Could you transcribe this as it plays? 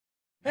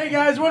Hey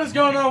guys, what is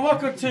going on?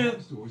 Welcome to...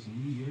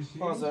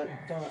 Hold on a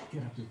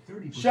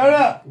second. Shut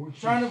up! I'm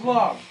trying to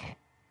vlog.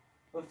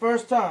 For the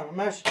first time. I'm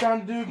actually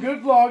trying to do a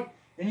good vlog,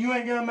 and you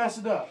ain't gonna mess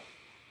it up.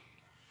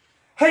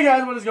 Hey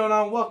guys, what is going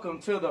on? Welcome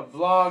to the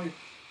vlog.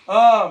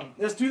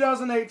 It's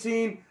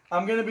 2018.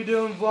 I'm gonna be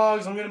doing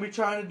vlogs. I'm gonna be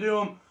trying to do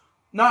them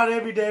not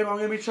every day, but I'm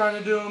gonna be trying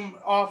to do them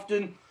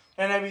often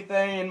and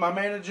everything. And my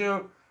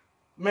manager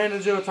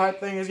type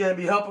thing is gonna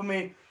be helping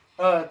me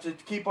to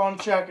keep on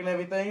track and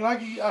everything.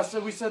 Like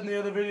we said in the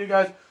other video,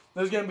 guys,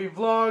 there's going to be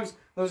vlogs,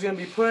 there's going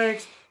to be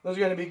pranks, there's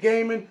going to be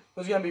gaming,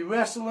 there's going to be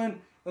wrestling,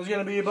 there's going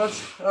to be a bunch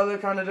of other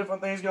kind of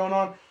different things going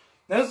on.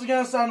 Now, this is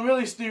going to sound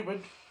really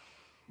stupid,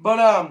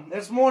 but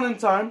it's morning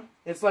time.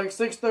 It's like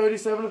 6:30,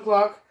 7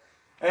 o'clock,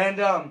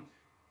 and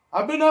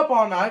I've been up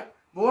all night,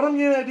 but what I'm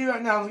going to do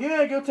right now is I'm going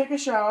to go take a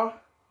shower,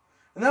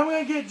 and then I'm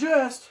going to get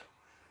dressed,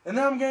 and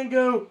then I'm going to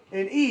go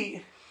and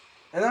eat,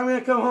 and then I'm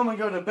going to come home and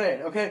go to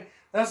bed, okay?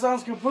 That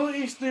sounds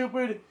completely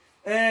stupid,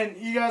 and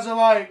you guys are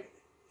like,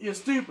 you're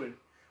stupid.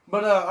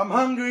 But I'm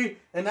hungry,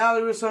 and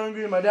Allie was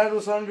hungry, and my dad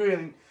was hungry,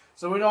 and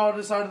so we all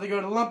decided to go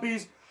to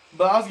Lumpy's.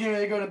 But I was getting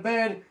ready to go to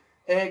bed,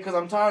 and because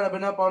I'm tired, I've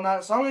been up all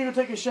night. So I'm going to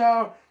go take a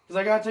shower, because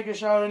I got to take a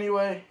shower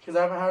anyway, because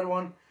I haven't had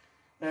one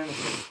in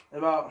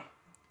about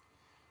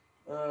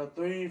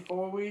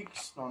 3-4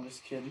 weeks. No, I'm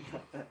just kidding.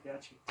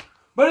 Got you.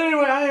 But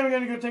anyway, I am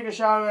going to go take a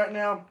shower right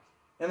now.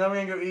 And then I'm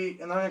going to go eat,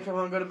 and then I'm going to come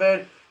home and go to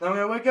bed. Then I'm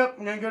going to wake up,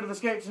 I'm going to go to the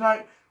skate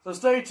tonight. So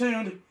stay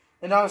tuned,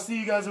 and I'll see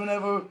you guys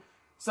whenever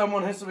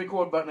someone hits the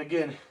record button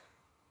again.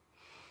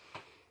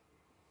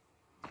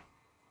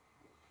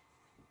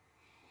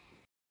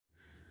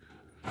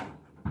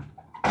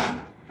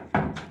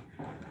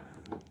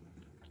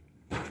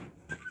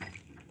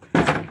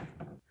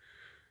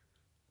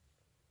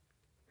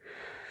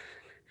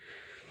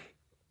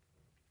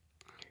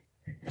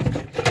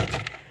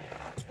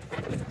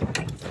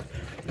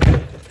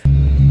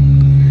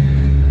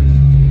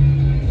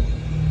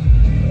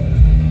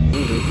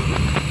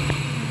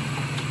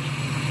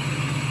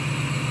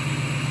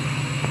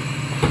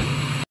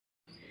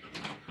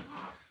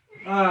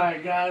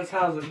 Alright guys,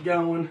 how's it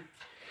going?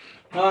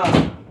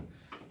 I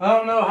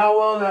don't know how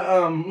well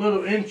that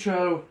little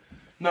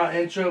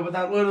but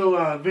that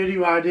little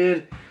video I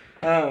did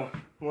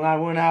when I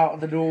went out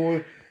the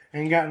door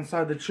and got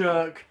inside the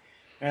truck,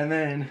 and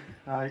then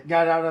I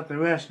got out at the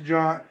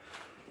restaurant.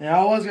 And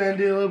I was going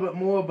to do a little bit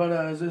more, but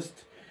it was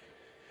just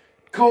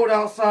cold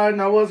outside,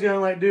 and I was going to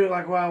like do it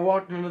like while I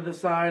walked into the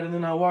side, and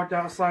then I walked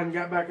outside and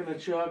got back in the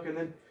truck, and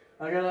then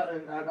I got out,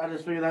 and I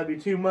just figured that'd be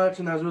too much,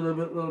 and that was a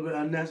little bit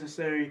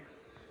unnecessary.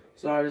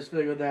 So I just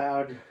figured that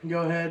I'd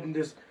go ahead and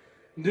just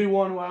do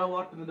one while I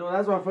walked in the door.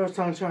 That's my first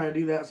time trying to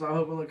do that, so I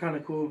hope it looked kind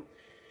of cool.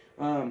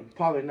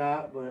 Probably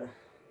not, but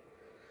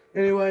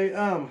anyway,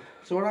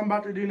 so what I'm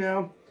about to do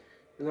now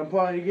is I'm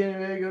probably getting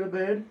ready to go to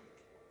bed.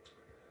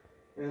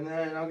 And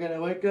then I'm going to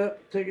wake up,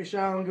 take a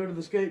shower, and go to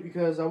the skate,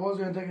 because I was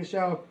going to take a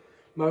shower,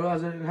 but I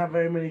realized I didn't have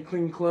very many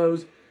clean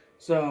clothes.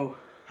 So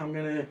I'm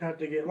going to have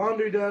to get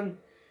laundry done,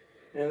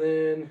 and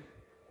then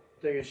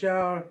take a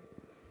shower,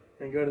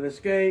 and go to the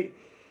skate.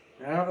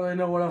 I don't really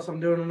know what else I'm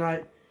doing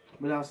tonight,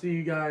 but I'll see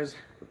you guys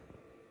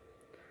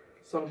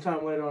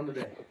sometime later on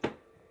today.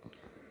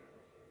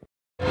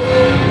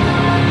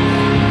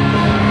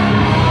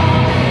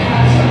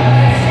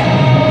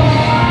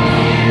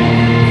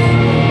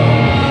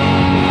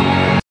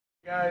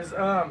 Guys,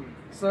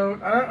 so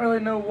I don't really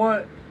know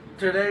what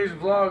today's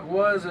vlog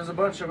was. There's a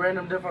bunch of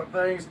random different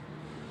things.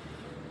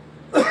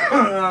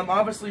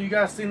 Obviously you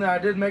guys seen that I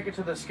did make it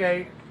to the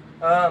skate.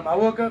 I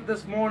woke up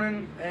this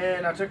morning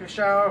and I took a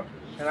shower.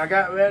 And I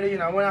got ready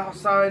and I went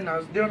outside and I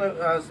was doing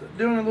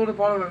a little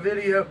part of a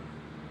video,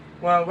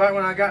 well, right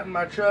when I got in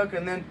my truck,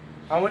 and then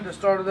I went to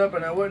start it up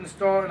and it wouldn't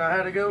start, and I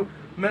had to go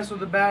mess with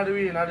the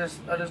battery, and I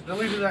just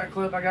deleted that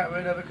clip. I got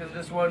rid of it because it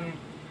just wasn't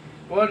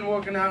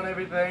working out and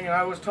everything. And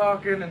I was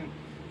talking and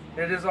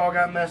it just all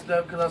got messed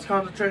up because I was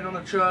concentrating on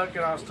the truck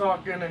and I was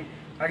talking and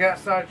I got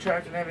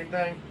sidetracked and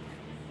everything.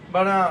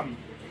 But I'm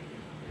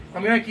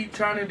gonna keep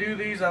trying to do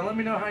these. Let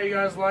me know how you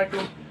guys like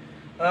them.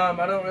 I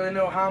don't really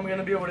know how I'm going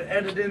to be able to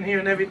edit in here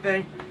and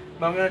everything,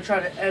 but I'm going to try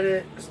to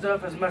edit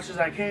stuff as much as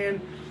I can,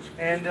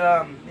 and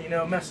you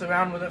know, mess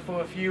around with it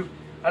for a few.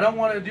 I don't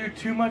want to do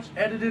too much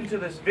editing to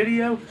this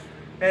video,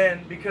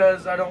 and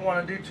because I don't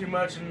want to do too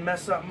much and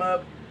mess something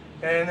up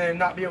and then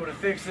not be able to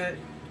fix it,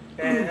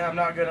 and I'm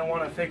not going to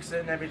want to fix it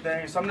and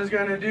everything. So I'm just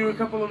going to do a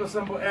couple of the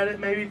simple edit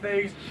maybe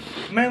things.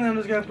 Mainly I'm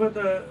just going to put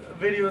the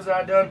videos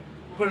I've done,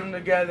 put them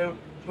together,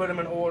 put them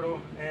in order,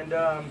 and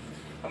I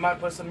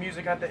might put some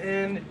music at the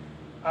end.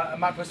 I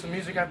might put some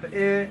music at the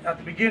end, at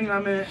the beginning.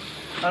 I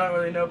don't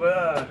really know,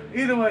 but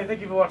either way,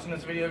 thank you for watching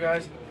this video,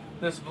 guys.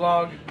 This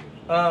vlog.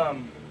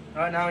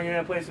 Right now, I'm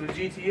gonna play some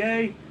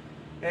GTA,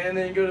 and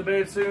then go to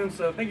bed soon.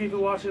 So thank you for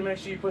watching. Make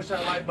sure you push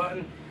that like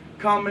button.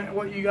 Comment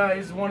what you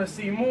guys want to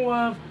see more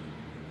of,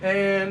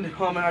 and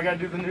I gotta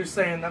do the new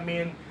saying that me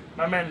and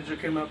my manager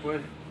came up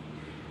with.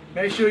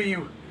 Make sure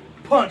you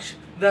punch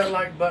that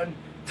like button,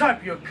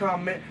 type your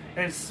comment,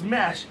 and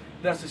smash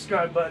that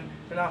subscribe button,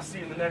 and I'll see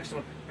you in the next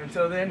one.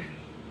 Until then,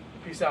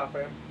 Peace out,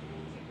 fam.